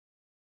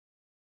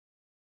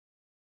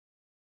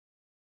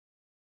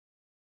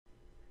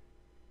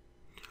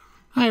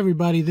Hi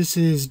everybody, this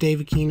is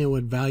David Kino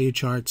with Value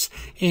Charts,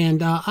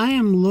 and I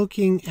am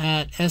looking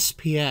at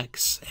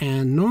SPX,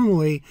 and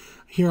normally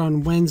here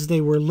on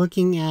Wednesday we're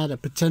looking at a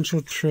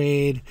potential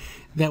trade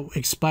that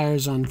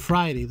expires on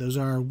Friday. Those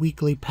are our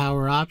weekly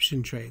power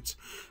option trades.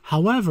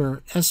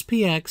 However,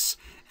 SPX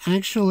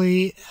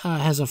actually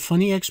has a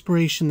funny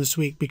expiration this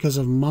week because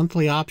of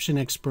monthly option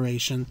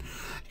expiration,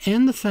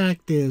 and the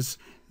fact is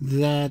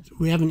that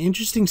we have an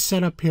interesting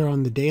setup here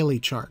on the daily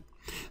chart.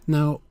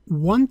 Now,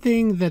 one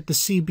thing that the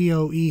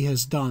CBOE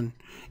has done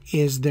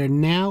is they're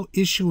now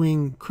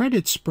issuing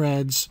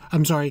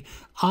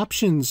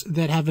options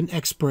that have an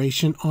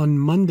expiration on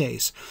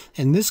Mondays.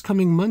 And this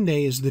coming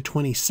Monday is the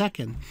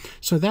 22nd.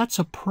 So that's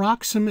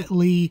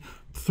approximately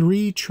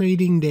 3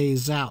 trading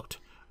days out.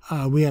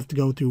 We have to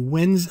go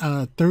through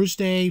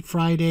Thursday,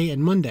 Friday,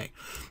 and Monday.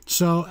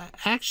 So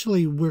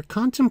actually, we're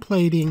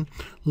contemplating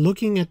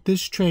looking at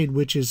this trade,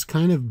 which is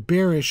kind of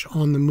bearish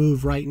on the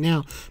move right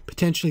now,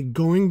 potentially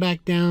going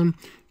back down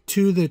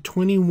to the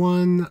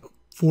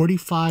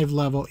 2145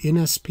 level in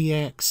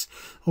SPX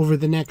over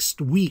the next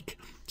week.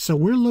 So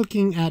we're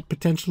looking at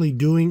potentially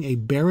doing a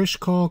bearish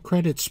call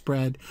credit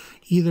spread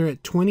either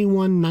at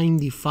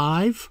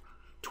 2195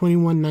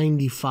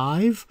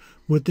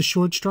 with the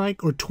short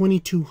strike, or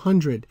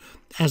 2200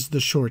 as the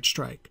short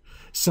strike.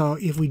 So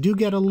if we do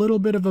get a little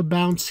bit of a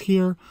bounce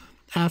here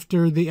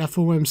after the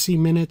FOMC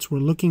minutes, we're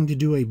looking to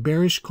do a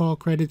bearish call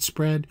credit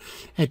spread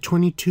at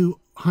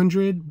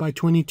 2200 by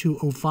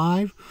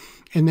 2205,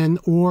 and then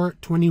or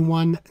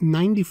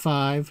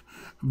 2195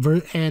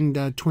 and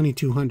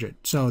 2200.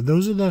 So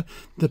those are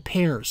the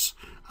pairs.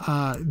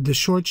 The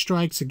short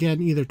strikes,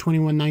 again, either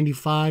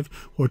 2195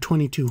 or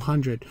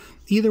 2200.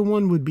 Either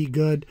one would be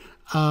good.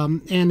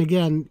 And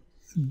again,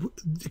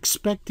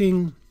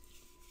 expecting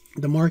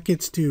the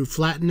markets to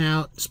flatten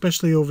out,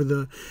 especially over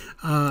the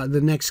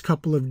next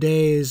couple of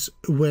days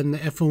when the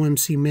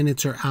FOMC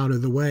minutes are out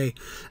of the way.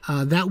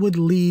 That would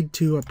lead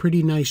to a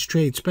pretty nice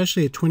trade,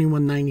 especially at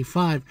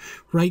 21.95.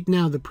 Right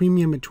now, the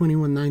premium at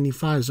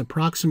 21.95 is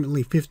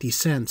approximately 50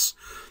 cents.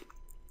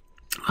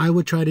 I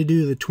would try to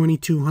do the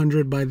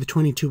 2200 by the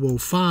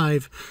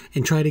 2205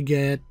 and try to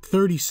get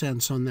 30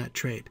 cents on that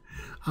trade.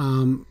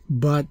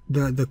 But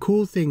the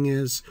cool thing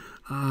is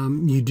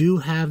you do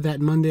have that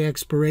Monday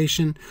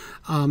expiration.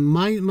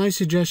 My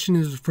suggestion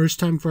is the first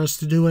time for us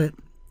to do it,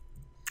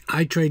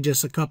 I trade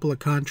just a couple of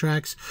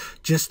contracts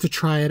just to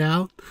try it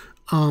out.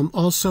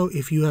 Also,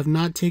 if you have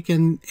not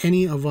taken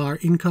any of our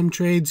income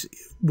trades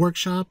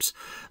workshops,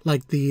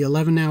 like the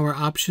 11-hour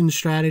option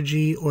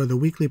strategy or the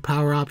weekly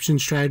power option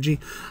strategy,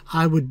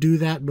 I would do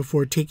that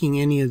before taking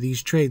any of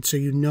these trades, so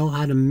you know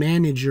how to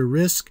manage your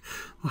risk,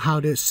 how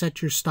to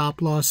set your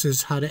stop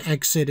losses, how to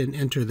exit and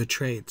enter the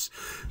trades.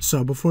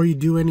 So before you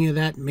do any of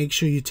that, make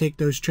sure you take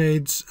those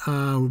trades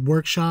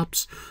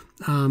workshops.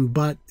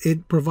 But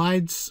it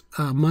provides,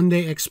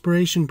 Monday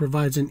expiration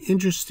provides an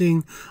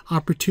interesting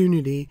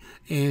opportunity,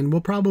 and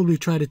we'll probably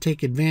try to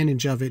take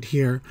advantage of it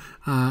here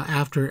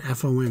after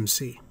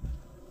FOMC.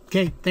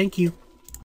 Okay, thank you.